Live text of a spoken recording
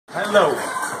Hello,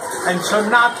 and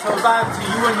Shana Tova to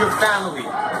you and your family.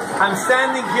 I'm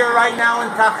standing here right now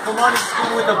in Tachkamani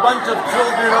school with a bunch of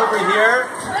children over here.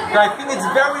 So I think it's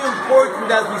very important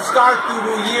as we start the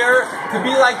new year to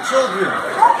be like children.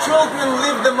 Children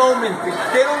live the moment.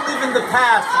 They don't live in the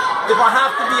past. If I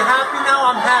have to be happy now,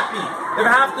 I'm happy. If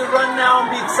I have to run now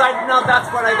and be excited now,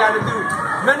 that's what I got to do.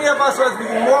 Many of us, as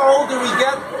the more older we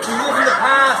get, we live in the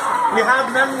past. We have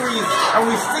memories and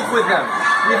we stick with them.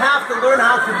 We have to learn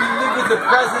how to live with the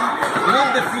present, live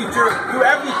the future, do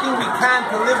everything we can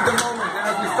to live the moment.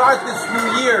 And as we start this new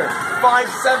year, 5,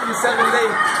 7, 7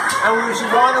 days, and we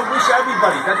should want to wish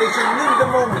everybody that they should live the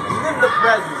moment, live the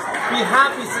present, be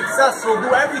happy, successful, do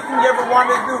everything you ever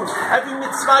wanted to do, every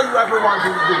mitzvah you ever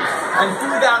wanted to do. And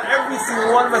through that, every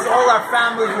single one of us, all our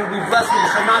families will be blessed with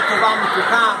Shana Tova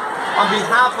Mitzvah. On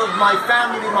behalf of my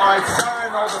family, my wife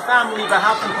Sarah, and all the family,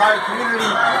 behalf of the entire community,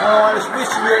 I want to wish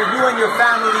you and your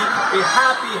family a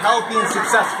happy, healthy, and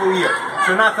successful year.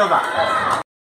 Shana Tova.